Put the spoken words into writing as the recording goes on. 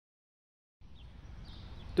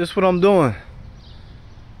This is what I'm doing.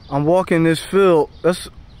 I'm walking this field.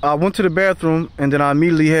 I went to the bathroom and then I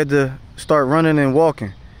immediately had to start running and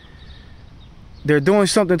walking. They're doing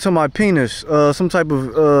something to my penis, some type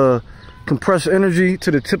of compressed energy to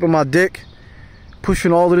the tip of my dick,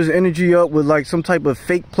 pushing all of this energy up with like some type of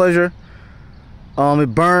fake pleasure.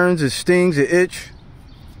 It burns, it stings, it itch.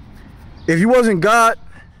 If you wasn't God,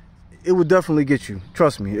 it would definitely get you.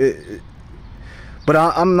 Trust me. But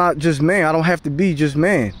I'm not just man. I don't have to be just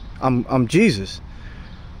man. I'm Jesus.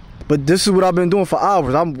 But this is what I've been doing for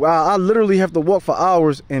hours. I literally have to walk for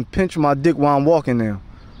hours and pinch my dick while I'm walking now.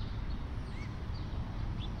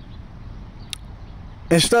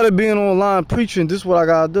 Instead of being online preaching, this is what I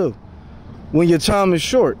gotta do when your time is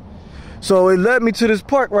short. So it led me to this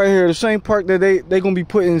park right here, the same park that they gonna be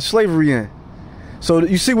putting slavery in. So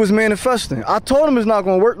you see what's manifesting. I told them it's not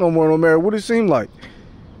gonna work no more, no matter what it seemed like.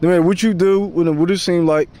 No matter what you do, what it seemed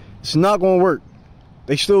like, it's not gonna work.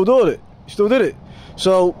 They still did it. Still did it.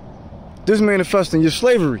 So this is manifesting your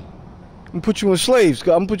slavery. I'm gonna put you in slaves. I'm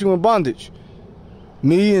gonna put you in bondage.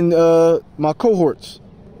 Me and my cohorts.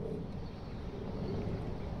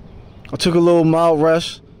 I took a little mild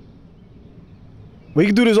rest. We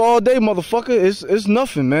can do this all day, motherfucker. It's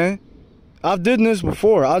nothing, man. I've did this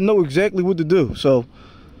before. I know exactly what to do. So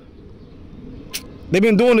they've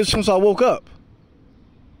been doing this since I woke up.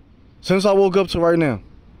 Since I woke up to right now.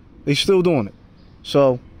 They still doing it.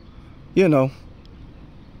 So, you know.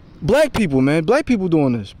 Black people, man. Black people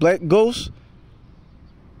doing this. Black ghosts.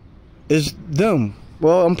 It's them.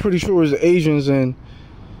 Well, I'm pretty sure it's the Asians and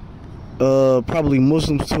probably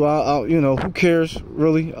Muslims too. You know, who cares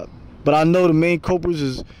really? But I know the main culprits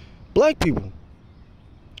is black people.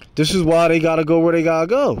 This is why they gotta go where they gotta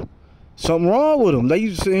go. Something wrong with them. They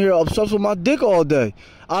used to sit here obsessed with my dick all day.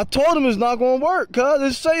 I told them it's not gonna work, cuz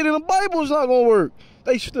it's saying in the Bible it's not gonna work.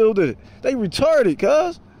 They still did it. They retarded,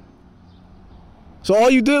 cuz. So all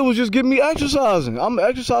you did was just get me exercising. I'm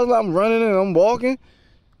exercising, I'm running and I'm walking.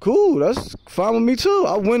 Cool, that's fine with me too.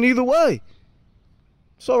 I win either way.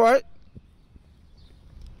 It's all right.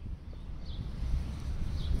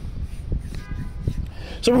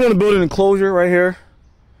 So we're going to build an enclosure right here.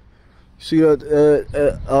 See all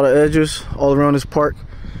the edges all around this park.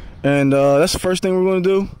 And that's the first thing we're going to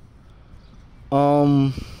do.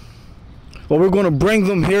 Well, we're going to bring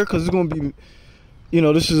them here because it's going to be, you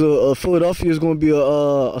know, this is Philadelphia is going to be a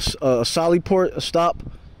Sollyport, a stop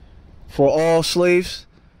for all slaves.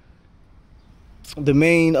 The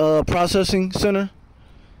main processing center.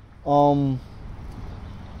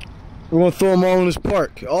 We're going to throw them all in this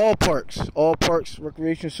park. All parks,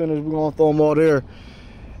 recreation centers, we're going to throw them all there.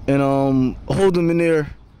 And hold them in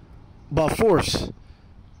there by force.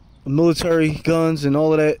 Military, guns, and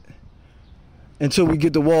all of that. Until we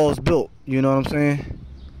get the walls built. You know what I'm saying?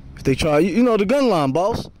 If they try, you know the gun line,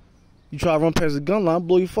 boss. You try to run past the gun line,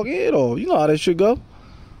 blow your fucking head off. You know how that shit go.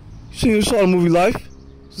 You saw the movie Life.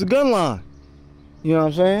 It's the gun line. You know what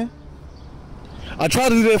I'm saying? I tried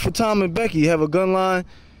to do that for Tom and Becky. Have a gun line.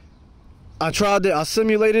 I tried that. I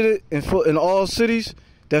simulated it in all cities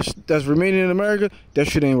that's remaining in America. That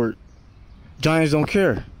shit ain't work. Giants don't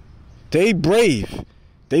care. They brave.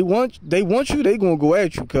 They want you. They gonna go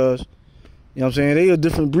at you, cuz. You know what I'm saying? They a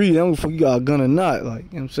different breed. They don't fuck you got a gun or not. Like, you know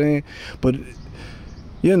what I'm saying? But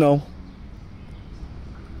you know,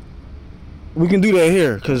 we can do that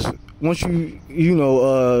here, cuz once you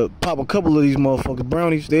know pop a couple of these motherfucking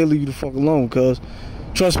brownies, they'll leave you the fuck alone, cuz.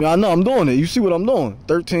 Trust me, I know I'm doing it. You see what I'm doing.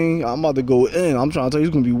 13, I'm about to go in. I'm trying to tell you,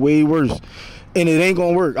 it's going to be way worse. And it ain't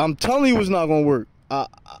going to work. I'm telling you it's not going to work.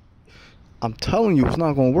 I'm telling you it's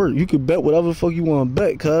not going to work. You can bet whatever the fuck you want to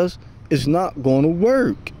bet, cuz it's not going to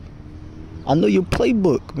work. I know your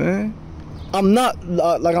playbook, man. I'm not,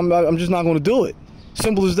 I'm just not going to do it.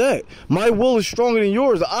 Simple as that. My will is stronger than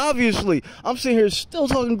yours. Obviously, I'm sitting here still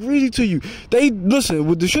talking greasy to you. Listen,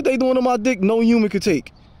 with the shit they doing on my dick, no human can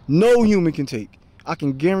take. No human can take. I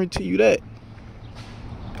can guarantee you that.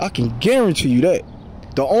 I can guarantee you that.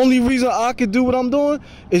 The only reason I can do what I'm doing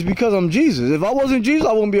is because I'm Jesus. If I wasn't Jesus,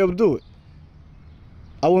 I wouldn't be able to do it.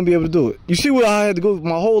 I wouldn't be able to do it. You see what I had to go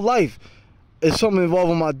my whole life is something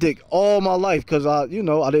involving my dick all my life, because I didn't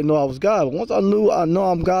know I was God. But once I know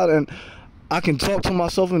I'm God and I can talk to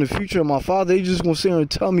myself in the future and my father, they just gonna sit here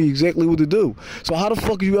and tell me exactly what to do. So how the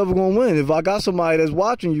fuck are you ever gonna win? If I got somebody that's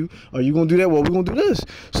watching you, are you gonna do that? Well, we're gonna do this.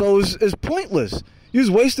 So it's pointless. You're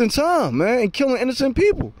just wasting time, man, and killing innocent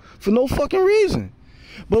people for no fucking reason.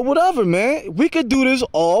 But whatever, man. We could do this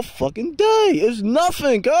all fucking day. It's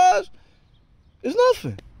nothing, guys. It's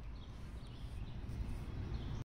nothing.